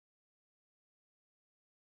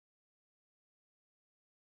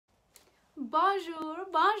Bonjour,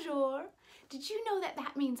 bonjour. Did you know that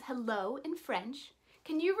that means hello in French?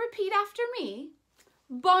 Can you repeat after me?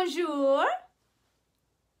 Bonjour.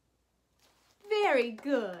 Very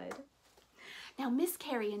good. Now, Miss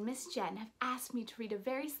Carrie and Miss Jen have asked me to read a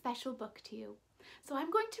very special book to you. So I'm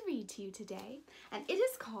going to read to you today, and it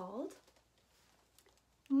is called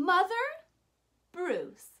Mother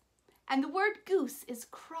Bruce. And the word goose is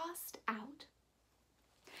crossed out.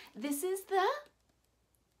 This is the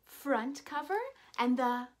front cover and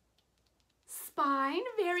the spine,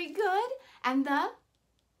 very good, and the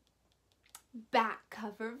back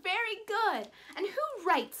cover, very good. And who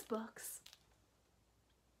writes books?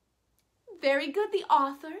 Very good, the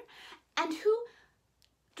author. And who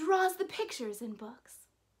draws the pictures in books?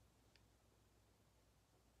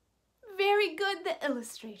 Very good, the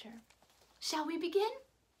illustrator. Shall we begin?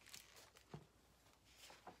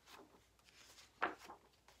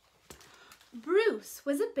 Bruce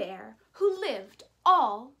was a bear who lived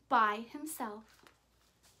all by himself.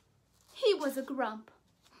 He was a grump.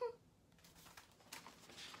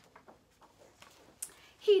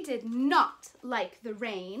 He did not like the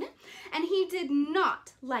rain, and he did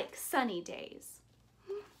not like sunny days.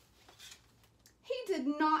 He did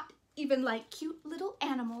not even like cute little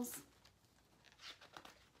animals.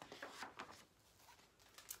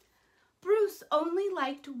 Bruce only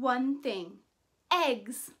liked one thing: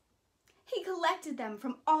 eggs. He collected them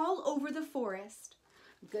from all over the forest.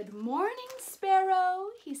 "Good morning,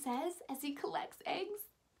 Sparrow," he says as he collects eggs.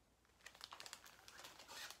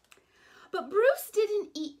 But Bruce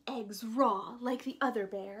didn't eat eggs raw like the other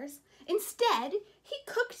bears. Instead, he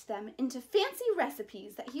cooked them into fancy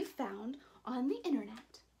recipes that he found on the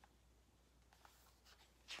internet.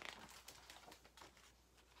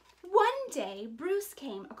 One day, Bruce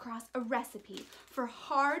came across a recipe for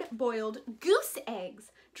hard-boiled goose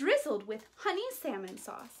eggs drizzled with honey salmon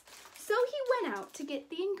sauce. So he went out to get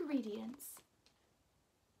the ingredients.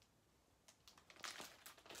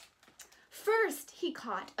 First, he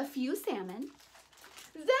caught a few salmon.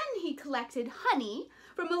 Then he collected honey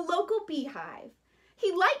from a local beehive.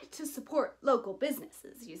 He liked to support local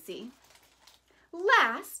businesses, you see.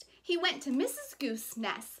 Last, he went to Mrs. Goose's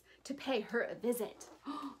nest to pay her a visit.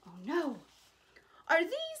 Oh no! Are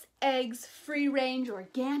these eggs free-range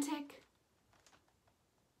organic?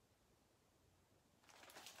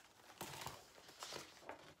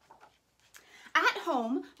 At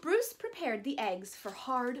home, Bruce prepared the eggs for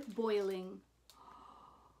hard boiling.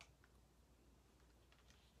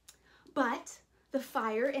 But the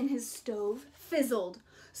fire in his stove fizzled,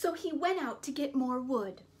 so he went out to get more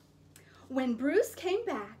wood. When Bruce came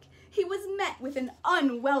back, he was met with an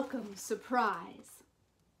unwelcome surprise.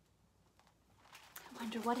 I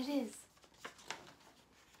wonder what it is.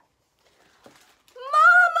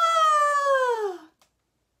 Mama!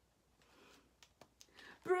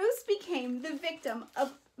 Bruce became the victim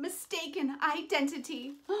of mistaken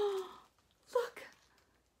identity. Look,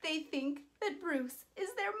 they think that Bruce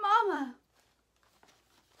is their mama.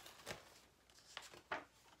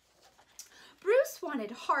 Bruce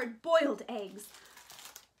wanted hard-boiled eggs,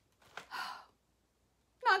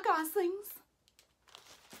 not goslings.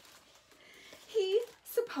 He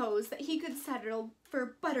supposed that he could settle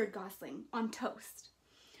for buttered gosling on toast,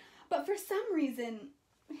 but for some reason,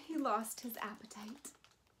 he lost his appetite.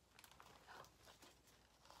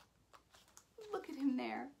 Look at him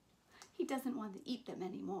there. He doesn't want to eat them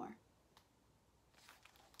anymore.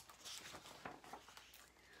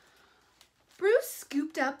 Bruce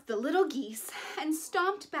scooped up the little geese and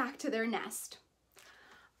stomped back to their nest.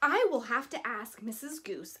 I will have to ask Mrs.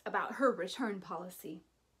 Goose about her return policy.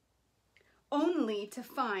 Only to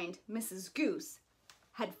find Mrs. Goose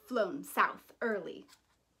had flown south early.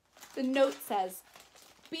 The note says,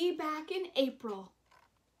 "Be back in April."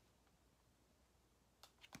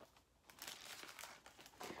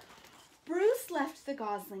 Bruce left the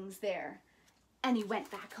goslings there, and he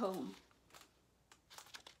went back home.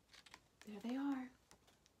 There they are.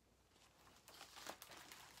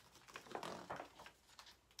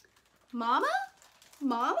 "Mama?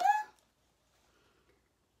 Mama?"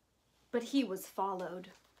 But he was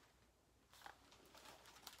followed.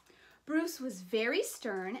 Bruce was very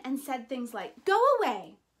stern and said things like, "Go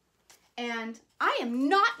away," and "I am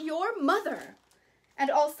not your mother," and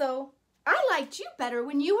also, "I liked you better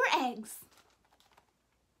when you were eggs."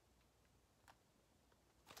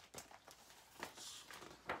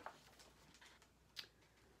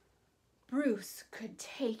 Bruce could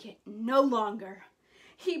take it no longer.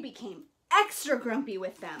 He became extra grumpy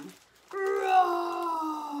with them.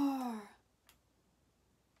 Roar!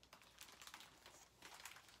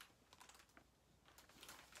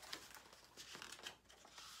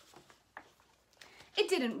 It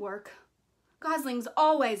didn't work. Goslings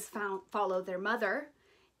always follow their mother,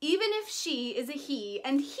 even if she is a he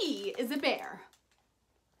and he is a bear.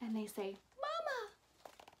 And they say, Mama.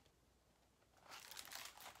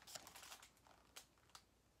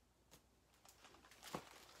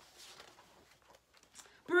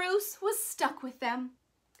 Bruce was stuck with them.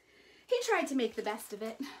 He tried to make the best of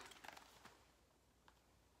it.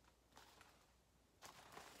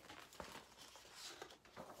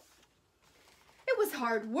 It was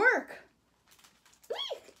hard work.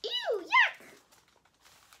 Eek, ew, yuck.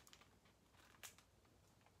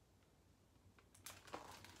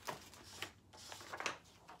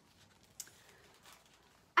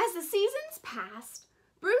 As the seasons passed,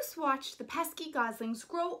 Bruce watched the pesky goslings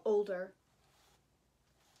grow older.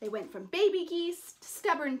 They went from baby geese to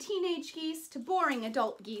stubborn teenage geese to boring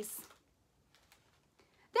adult geese.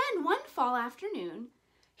 Then one fall afternoon,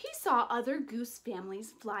 he saw other goose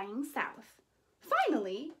families flying south.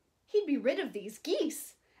 Finally, he'd be rid of these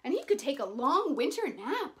geese, and he could take a long winter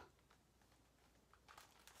nap.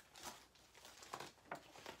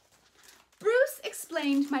 Bruce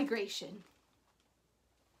explained migration.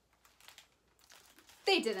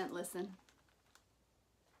 They didn't listen.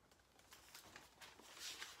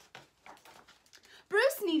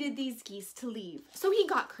 Bruce needed these geese to leave, so he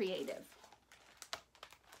got creative.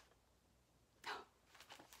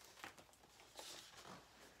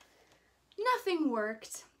 Nothing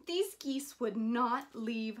worked. These geese would not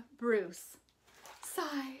leave Bruce.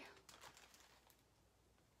 Sigh.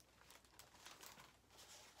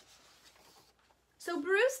 So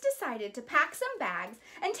Bruce decided to pack some bags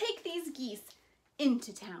and take these geese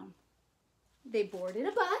into town. They boarded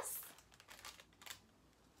a bus.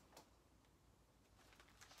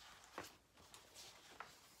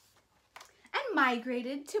 And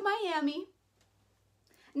migrated to Miami.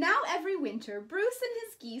 Now every winter, Bruce and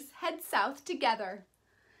his geese head south together.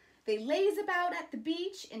 They laze about at the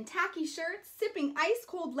beach in tacky shirts, sipping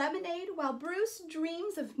ice-cold lemonade while Bruce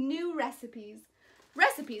dreams of new recipes.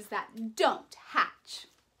 Recipes that don't hatch.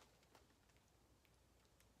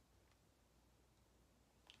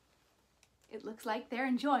 It looks like they're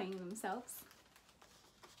enjoying themselves.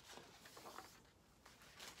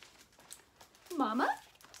 Mama?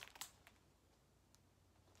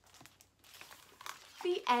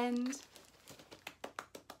 The end.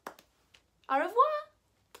 Au revoir.